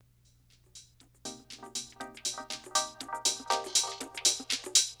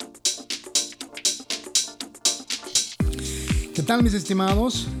¿Qué tal, mis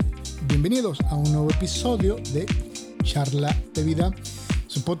estimados? Bienvenidos a un nuevo episodio de Charla de Vida,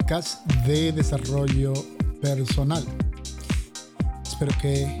 su podcast de desarrollo personal. Espero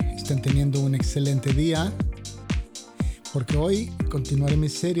que estén teniendo un excelente día, porque hoy continuaré mi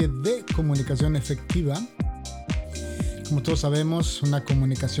serie de comunicación efectiva. Como todos sabemos, una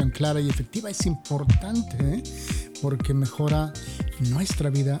comunicación clara y efectiva es importante, porque mejora nuestra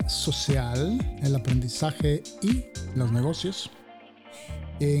vida social, el aprendizaje y los negocios.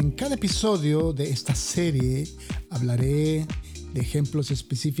 En cada episodio de esta serie hablaré de ejemplos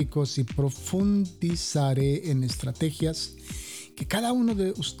específicos y profundizaré en estrategias que cada uno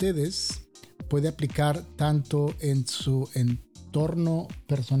de ustedes puede aplicar tanto en su entorno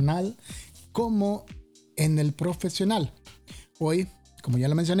personal como en el profesional. Hoy, como ya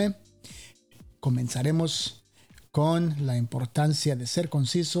lo mencioné, comenzaremos con la importancia de ser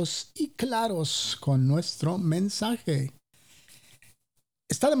concisos y claros con nuestro mensaje.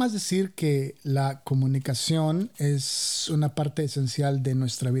 Está de más decir que la comunicación es una parte esencial de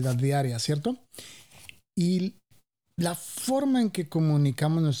nuestra vida diaria, ¿cierto? Y la forma en que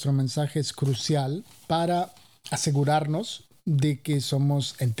comunicamos nuestro mensaje es crucial para asegurarnos de que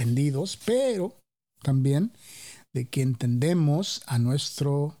somos entendidos, pero también de que entendemos a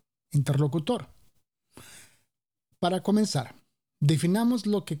nuestro interlocutor. Para comenzar, definamos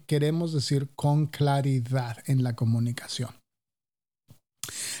lo que queremos decir con claridad en la comunicación.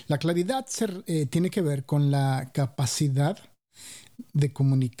 La claridad tiene que ver con la capacidad de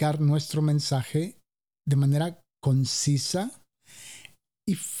comunicar nuestro mensaje de manera concisa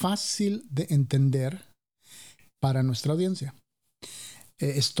y fácil de entender para nuestra audiencia.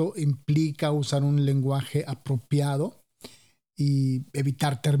 Esto implica usar un lenguaje apropiado y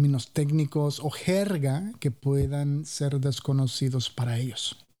evitar términos técnicos o jerga que puedan ser desconocidos para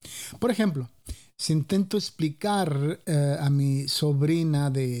ellos. Por ejemplo, si intento explicar a mi sobrina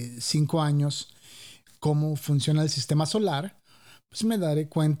de 5 años cómo funciona el sistema solar, pues me daré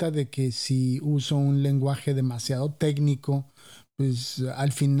cuenta de que si uso un lenguaje demasiado técnico, pues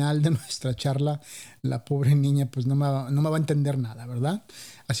al final de nuestra charla, la pobre niña pues no me va a entender nada, ¿verdad?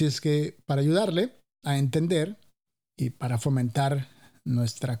 Así es que para ayudarle a entender y para fomentar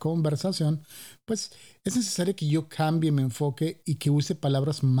nuestra conversación, pues es necesario que yo cambie mi enfoque y que use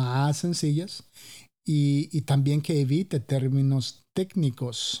palabras más sencillas y también que evite términos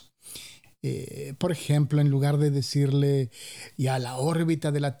técnicos. Por ejemplo, en lugar de decirle ya la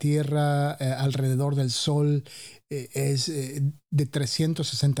órbita de la Tierra alrededor del Sol es de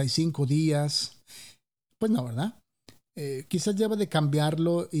 365 días, pues no, ¿verdad? Quizás deba de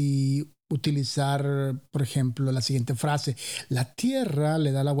cambiarlo y utilizar, por ejemplo, la siguiente frase: la Tierra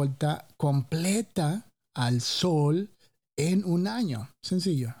le da la vuelta completa al Sol en un año.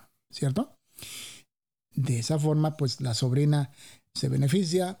 Sencillo, ¿cierto? De esa forma, pues la sobrina se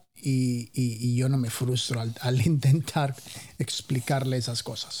beneficia y yo no me frustro al intentar explicarle esas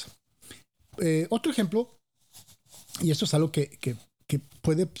cosas. Otro ejemplo, y esto es algo que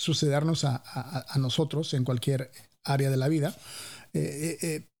puede sucedernos a nosotros en cualquier área de la vida,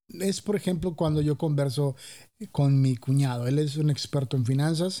 es, por ejemplo, cuando yo converso con mi cuñado. Él es un experto en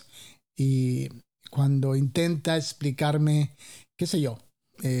finanzas y cuando intenta explicarme, qué sé yo,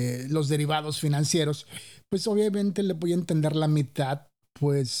 los derivados financieros, pues obviamente le voy a entender la mitad,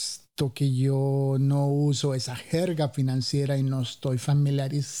 puesto que yo no uso esa jerga financiera y no estoy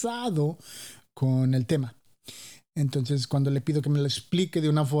familiarizado con el tema. Entonces, cuando le pido que me lo explique de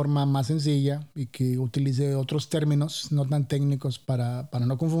una forma más sencilla y que utilice otros términos no tan técnicos para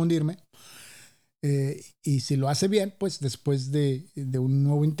no confundirme, y si lo hace bien, pues después de un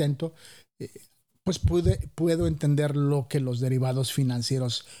nuevo intento, pues puedo entender lo que los derivados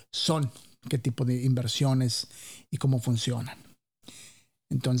financieros son, qué tipo de inversiones y cómo funcionan.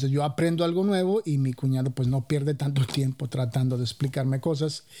 Entonces yo aprendo algo nuevo y mi cuñado pues no pierde tanto tiempo tratando de explicarme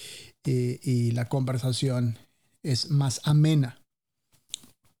cosas y la conversación es más amena.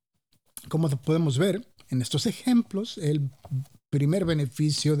 Como podemos ver en estos ejemplos, el primer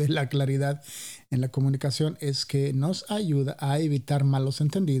beneficio de la claridad en la comunicación es que nos ayuda a evitar malos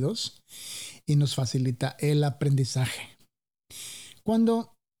entendidos y nos facilita el aprendizaje.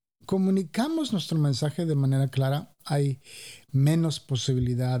 Cuando comunicamos nuestro mensaje de manera clara, hay menos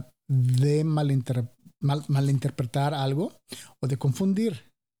posibilidad de malinterpretar algo o de confundir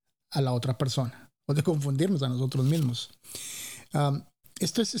a la otra persona o de confundirnos a nosotros mismos.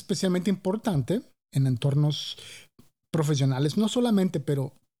 Esto es especialmente importante en entornos profesionales, no solamente,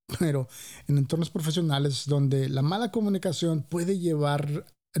 pero en entornos profesionales donde la mala comunicación puede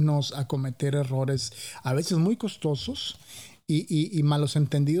llevarnos a cometer errores a veces muy costosos y malos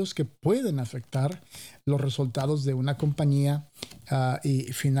entendidos que pueden afectar los resultados de una compañía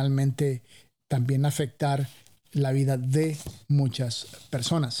y finalmente también afectar la vida de muchas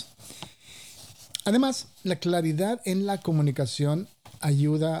personas. Además, la claridad en la comunicación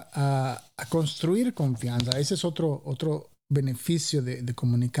ayuda a construir confianza. Ese es otro beneficio de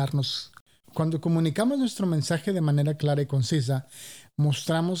comunicarnos. Cuando comunicamos nuestro mensaje de manera clara y concisa,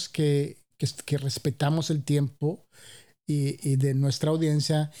 mostramos que respetamos el tiempo y de nuestra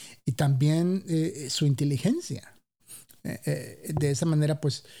audiencia y también su inteligencia. De esa manera,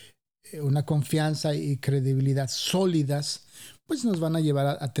 pues, una confianza y credibilidad sólidas, pues nos van a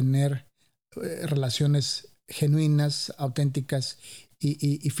llevar a tener relaciones genuinas, auténticas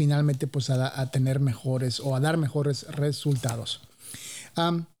y finalmente pues a tener mejores o a dar mejores resultados.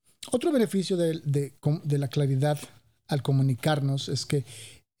 Otro beneficio de la claridad al comunicarnos es que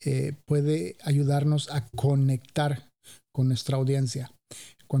puede ayudarnos a conectar con nuestra audiencia.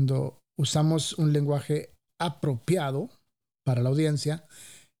 Cuando usamos un lenguaje apropiado para la audiencia,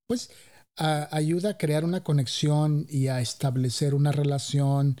 pues ayuda a crear una conexión y a establecer una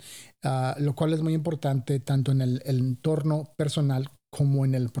relación, lo cual es muy importante tanto en el entorno personal como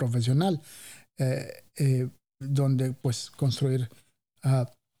en el profesional, donde pues construir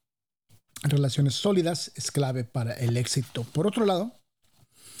relaciones sólidas es clave para el éxito. Por otro lado,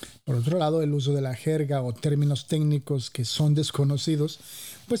 el uso de la jerga o términos técnicos que son desconocidos,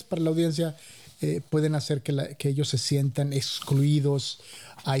 pues para la audiencia pueden hacer que ellos se sientan excluidos,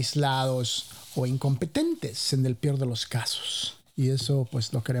 aislados o incompetentes en el peor de los casos. Y eso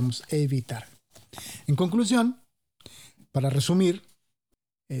pues lo queremos evitar. En conclusión, para resumir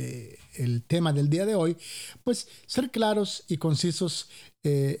el tema del día de hoy, pues ser claros y concisos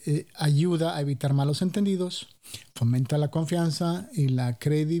ayuda a evitar malos entendidos, fomenta la confianza y la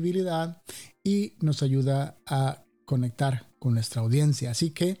credibilidad y nos ayuda a conectar con nuestra audiencia. Así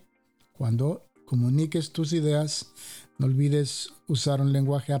que cuando comuniques tus ideas, no olvides usar un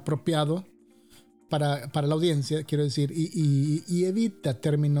lenguaje apropiado para la audiencia, quiero decir, y evita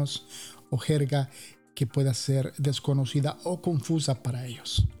términos o jerga que pueda ser desconocida o confusa para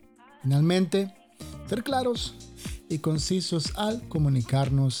ellos. Finalmente, ser claros y concisos al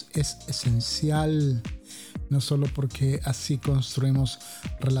comunicarnos es esencial, no solo porque así construimos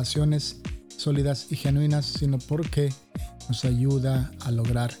relaciones sólidas y genuinas, sino porque nos ayuda a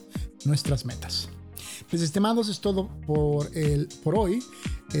lograr nuestras metas. Mis estimados, es todo por hoy.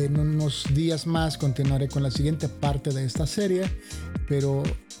 En unos días más continuaré con la siguiente parte de esta serie, pero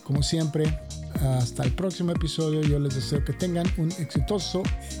como siempre, hasta el próximo episodio. Yo les deseo que tengan un exitoso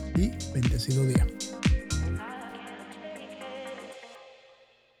y bendecido día.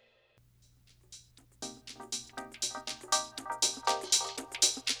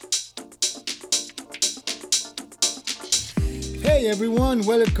 Hey everyone,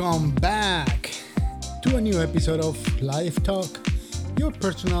 welcome back to a new episode of Life Talk, your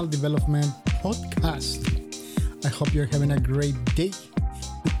personal development podcast. I hope you're having a great day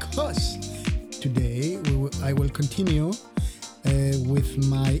because today I will continue with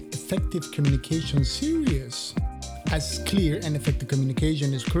my effective communication series. As clear and effective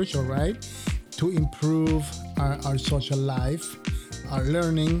communication is crucial, right? To improve our social life, our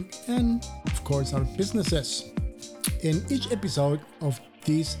learning, and of course our businesses. In each episode of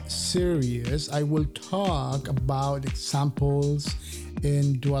this series, I will talk about examples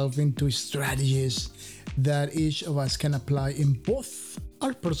and delve into strategies that each of us can apply in both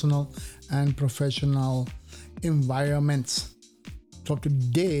our personal and professional environments. So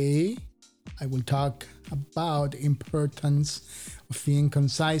today, I will talk about the importance of being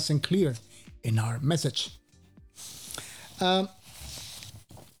concise and clear in our message.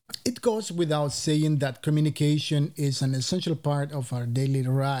 It goes without saying that communication is an essential part of our daily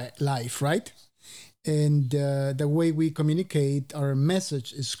life, right? And the way we communicate our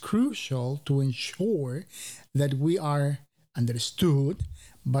message is crucial to ensure that we are understood,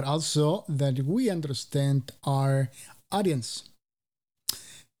 but also that we understand our audience.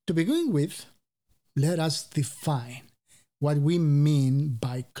 To begin with, let us define what we mean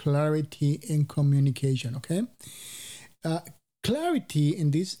by clarity in communication, okay? Clarity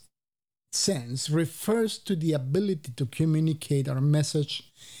in this sense refers to the ability to communicate our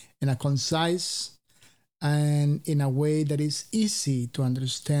message in a concise and in a way that is easy to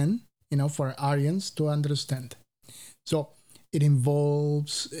understand, for our audience to understand. So it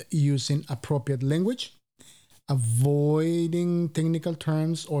involves using appropriate language, avoiding technical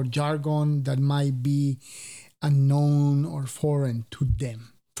terms or jargon that might be unknown or foreign to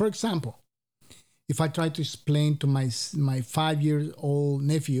them. For example, if I try to explain to my 5-year-old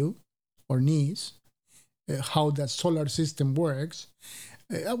nephew or niece how the solar system works,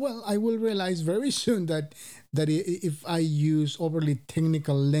 well, I will realize very soon that if I use overly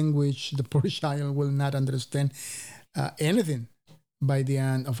technical language, the poor child will not understand anything by the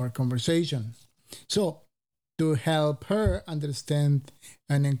end of our conversation. So, to help her understand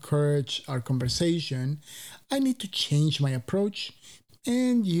and encourage our conversation, I need to change my approach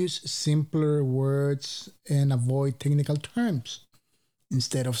and use simpler words and avoid technical terms.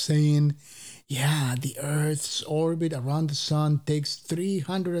 Instead of saying, yeah, the Earth's orbit around the sun takes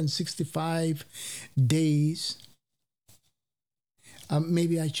 365 days.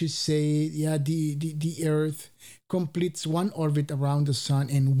 Maybe I should say, yeah, the Earth completes one orbit around the sun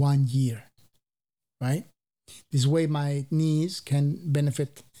in 1 year, right? This way, my niece can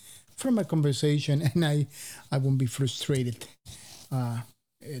benefit from a conversation, and I won't be frustrated uh,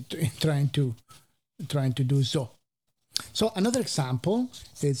 trying to do so. So another example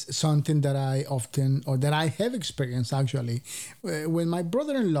is something that I often, or that I have experienced actually, when my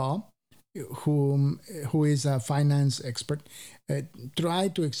brother-in-law, who is a finance expert, uh,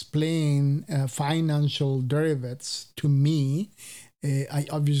 tried to explain financial derivatives to me. I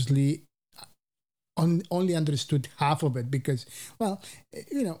obviously only understood half of it because, well,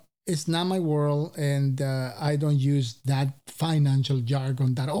 it's not my world, and I don't use that financial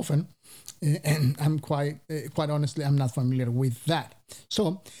jargon that often, and I'm quite honestly, I'm not familiar with that.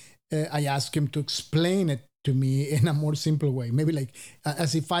 So I asked him to explain it to me in a more simple way, maybe like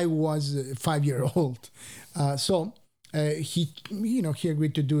as if I was 5 year old. So he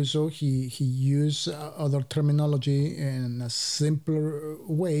agreed to do so. He used other terminology in a simpler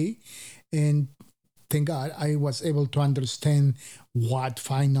way, and thank God I was able to understand what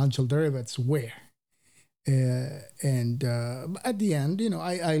financial derivatives were. And at the end,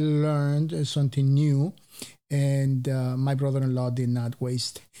 I learned something new, and my brother-in-law did not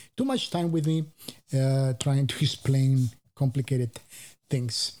waste too much time with me trying to explain complicated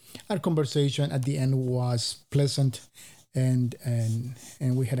things. Our conversation at the end was pleasant, and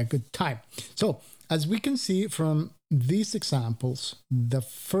we had a good time. So, as we can see from these examples, the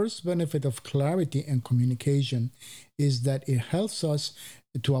first benefit of clarity and communication is that it helps us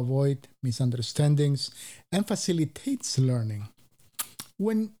to avoid misunderstandings and facilitates learning.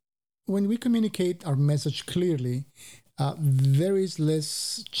 When when we communicate our message clearly, there is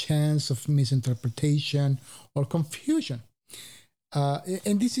less chance of misinterpretation or confusion.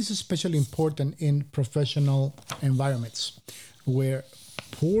 And this is especially important in professional environments where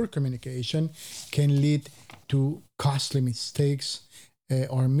poor communication can lead to costly mistakes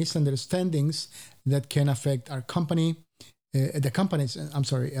or misunderstandings that can affect our the company's,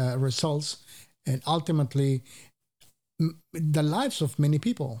 results, and ultimately the lives of many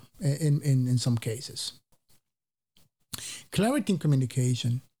people in some cases. Clarity in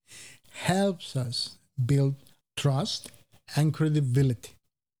communication helps us build trust and credibility.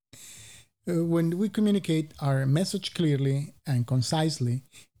 When we communicate our message clearly and concisely,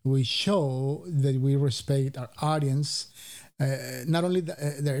 we show that we respect our audience, not only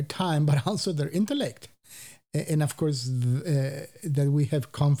their time, but also their intellect. And of course, that we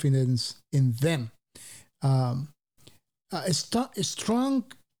have confidence in them. Um, a strong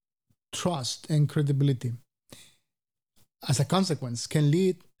trust and credibility, as a consequence, can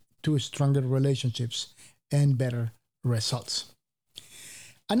lead to stronger relationships and better results.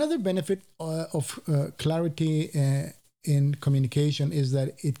 Another benefit of clarity in communication is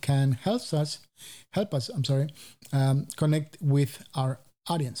that it can help us, connect with our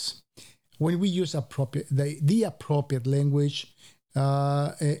audience. When we use the appropriate language,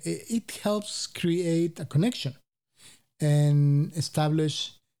 it helps create a connection and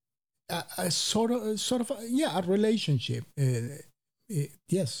establish a a relationship.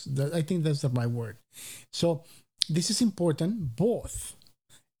 Yes, I think that's the right word. So this is important both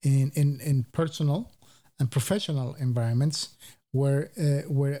in personal and professional environments where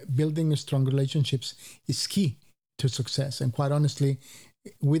building strong relationships is key to success. And quite honestly,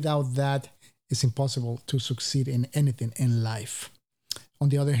 without that, it's impossible to succeed in anything in life. On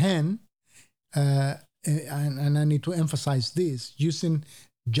the other hand, and I need to emphasize this, using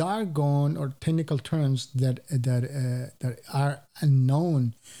jargon or technical terms that are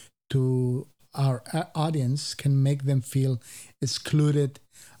unknown to our audience can make them feel excluded,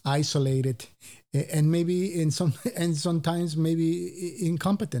 isolated, and maybe and sometimes maybe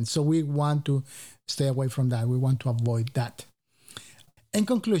incompetent. So we want to stay away from that. We want to avoid that. In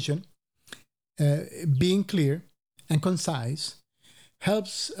conclusion, being clear and concise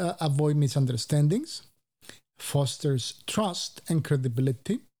helps avoid misunderstandings, fosters trust and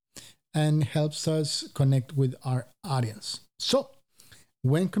credibility, and helps us connect with our audience. So,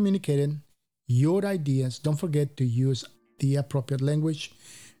 when communicating, your ideas. Don't forget to use the appropriate language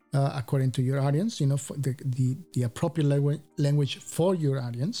according to your audience, for the appropriate language for your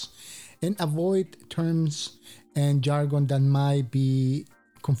audience, and avoid terms and jargon that might be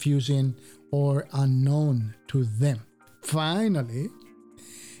confusing or unknown to them. Finally,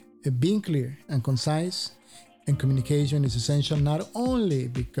 being clear and concise in communication is essential, not only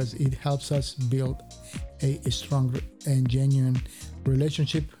because it helps us build a strong and genuine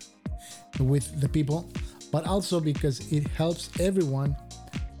relationship with the people, but also because it helps everyone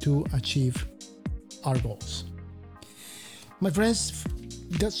to achieve our goals. My friends,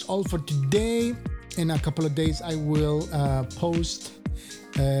 that's all for today. In a couple of days, I will post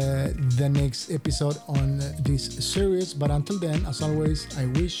the next episode on this series. But until then, as always, I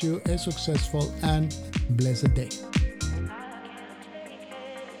wish you a successful and blessed day.